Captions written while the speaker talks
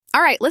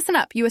All right, listen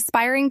up, you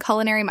aspiring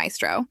culinary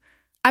maestro.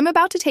 I'm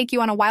about to take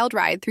you on a wild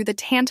ride through the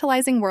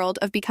tantalizing world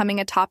of becoming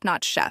a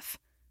top-notch chef.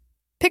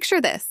 Picture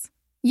this,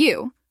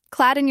 you,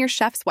 clad in your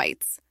chef's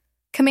whites,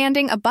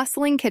 commanding a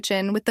bustling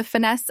kitchen with the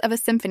finesse of a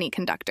symphony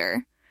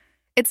conductor.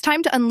 It's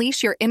time to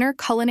unleash your inner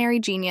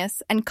culinary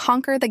genius and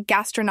conquer the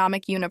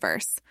gastronomic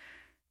universe.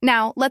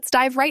 Now, let's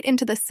dive right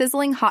into the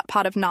sizzling hot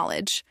pot of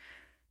knowledge.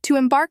 To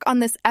embark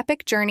on this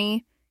epic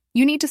journey,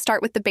 you need to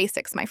start with the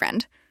basics, my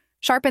friend.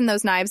 Sharpen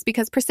those knives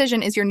because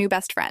precision is your new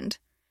best friend.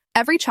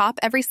 Every chop,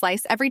 every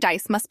slice, every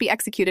dice must be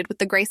executed with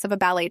the grace of a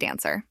ballet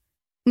dancer.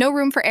 No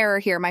room for error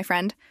here, my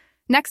friend.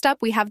 Next up,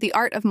 we have the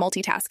art of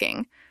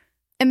multitasking.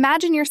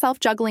 Imagine yourself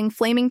juggling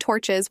flaming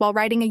torches while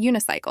riding a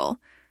unicycle.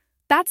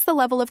 That's the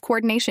level of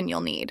coordination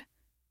you'll need.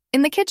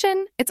 In the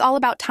kitchen, it's all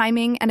about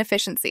timing and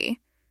efficiency.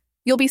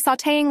 You'll be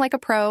sautéing like a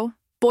pro,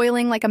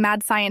 boiling like a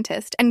mad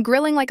scientist, and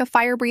grilling like a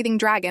fire-breathing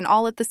dragon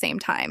all at the same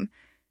time.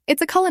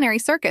 It's a culinary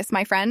circus,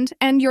 my friend,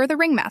 and you're the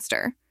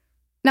ringmaster.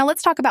 Now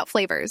let's talk about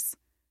flavors.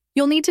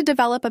 You'll need to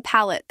develop a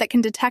palate that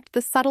can detect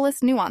the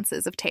subtlest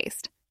nuances of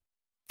taste.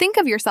 Think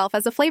of yourself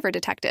as a flavor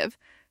detective,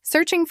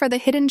 searching for the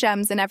hidden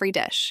gems in every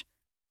dish.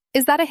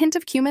 Is that a hint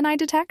of cumin I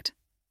detect?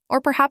 Or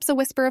perhaps a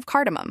whisper of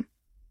cardamom?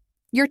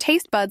 Your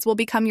taste buds will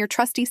become your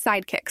trusty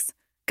sidekicks,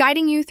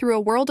 guiding you through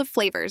a world of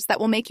flavors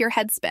that will make your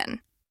head spin.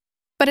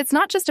 But it's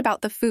not just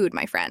about the food,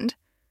 my friend.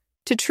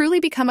 To truly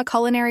become a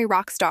culinary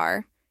rock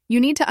star, you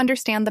need to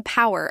understand the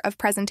power of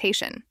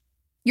presentation.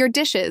 Your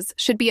dishes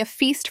should be a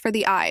feast for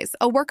the eyes,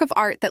 a work of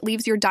art that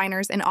leaves your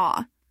diners in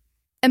awe.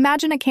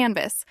 Imagine a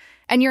canvas,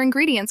 and your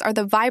ingredients are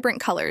the vibrant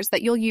colors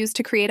that you'll use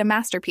to create a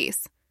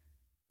masterpiece.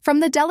 From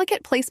the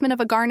delicate placement of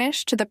a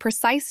garnish to the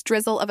precise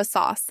drizzle of a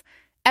sauce,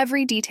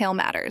 every detail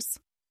matters.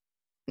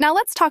 Now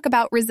let's talk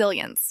about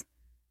resilience.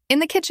 In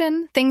the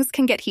kitchen, things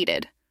can get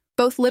heated,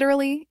 both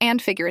literally and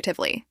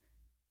figuratively.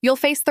 You'll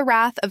face the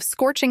wrath of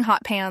scorching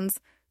hot pans,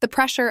 the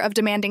pressure of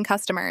demanding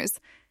customers,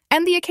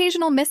 and the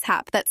occasional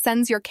mishap that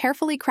sends your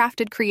carefully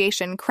crafted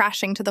creation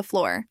crashing to the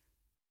floor.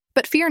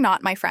 But fear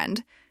not, my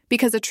friend,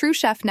 because a true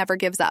chef never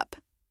gives up.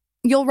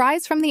 You'll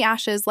rise from the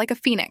ashes like a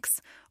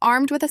phoenix,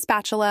 armed with a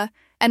spatula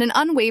and an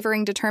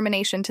unwavering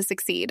determination to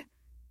succeed.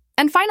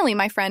 And finally,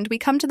 my friend, we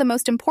come to the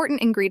most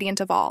important ingredient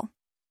of all: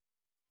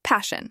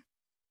 passion.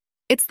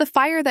 It's the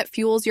fire that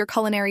fuels your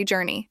culinary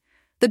journey,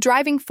 the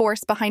driving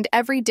force behind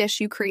every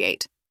dish you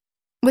create.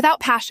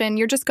 Without passion,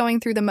 you're just going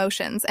through the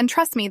motions, and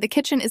trust me, the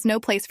kitchen is no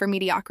place for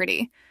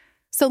mediocrity.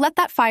 So let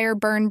that fire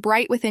burn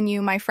bright within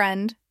you, my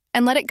friend,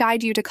 and let it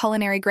guide you to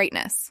culinary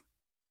greatness.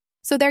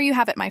 So there you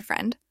have it, my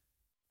friend.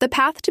 The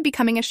path to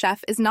becoming a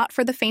chef is not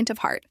for the faint of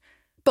heart,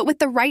 but with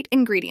the right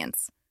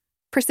ingredients: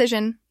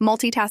 precision,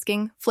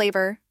 multitasking,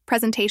 flavor,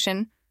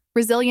 presentation,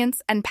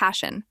 resilience, and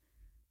passion.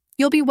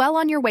 You'll be well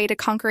on your way to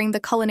conquering the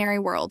culinary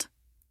world.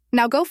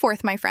 Now go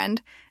forth, my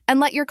friend, and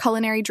let your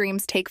culinary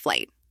dreams take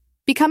flight.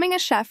 Becoming a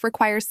chef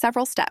requires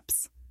several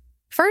steps.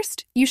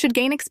 First, you should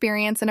gain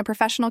experience in a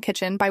professional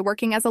kitchen by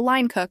working as a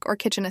line cook or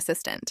kitchen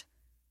assistant.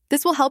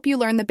 This will help you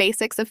learn the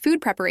basics of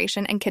food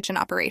preparation and kitchen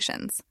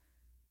operations.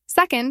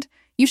 Second,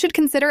 you should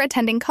consider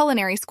attending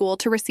culinary school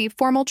to receive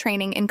formal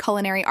training in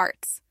culinary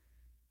arts.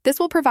 This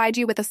will provide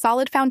you with a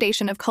solid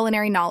foundation of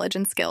culinary knowledge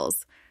and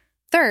skills.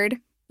 Third,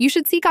 you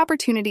should seek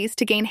opportunities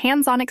to gain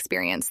hands-on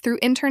experience through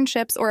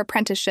internships or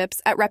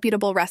apprenticeships at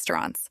reputable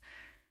restaurants.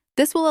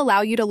 This will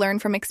allow you to learn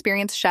from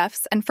experienced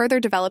chefs and further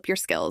develop your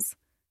skills.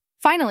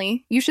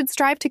 Finally, you should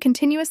strive to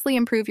continuously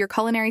improve your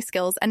culinary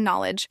skills and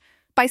knowledge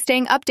by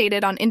staying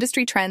updated on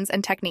industry trends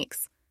and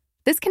techniques.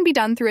 This can be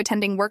done through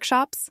attending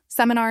workshops,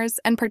 seminars,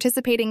 and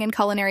participating in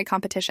culinary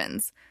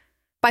competitions.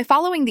 By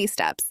following these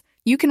steps,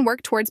 you can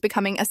work towards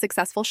becoming a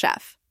successful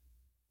chef.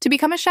 To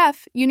become a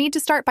chef, you need to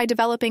start by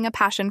developing a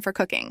passion for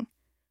cooking.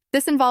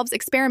 This involves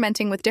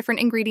experimenting with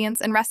different ingredients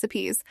and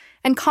recipes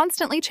and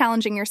constantly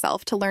challenging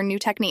yourself to learn new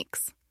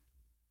techniques.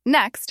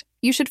 Next,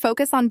 you should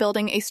focus on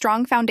building a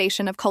strong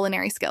foundation of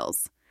culinary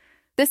skills.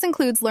 This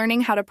includes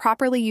learning how to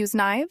properly use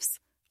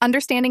knives,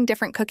 understanding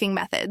different cooking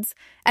methods,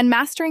 and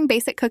mastering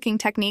basic cooking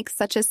techniques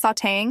such as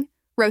sautéing,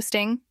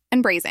 roasting,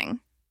 and braising.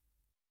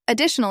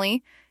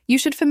 Additionally, you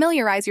should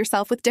familiarize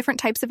yourself with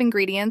different types of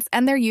ingredients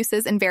and their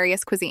uses in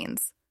various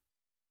cuisines.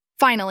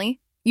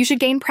 Finally, you should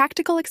gain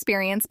practical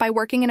experience by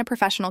working in a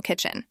professional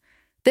kitchen.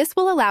 This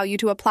will allow you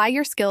to apply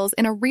your skills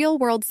in a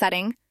real-world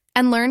setting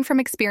and learn from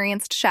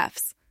experienced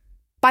chefs.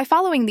 By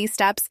following these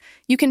steps,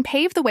 you can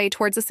pave the way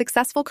towards a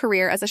successful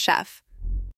career as a chef.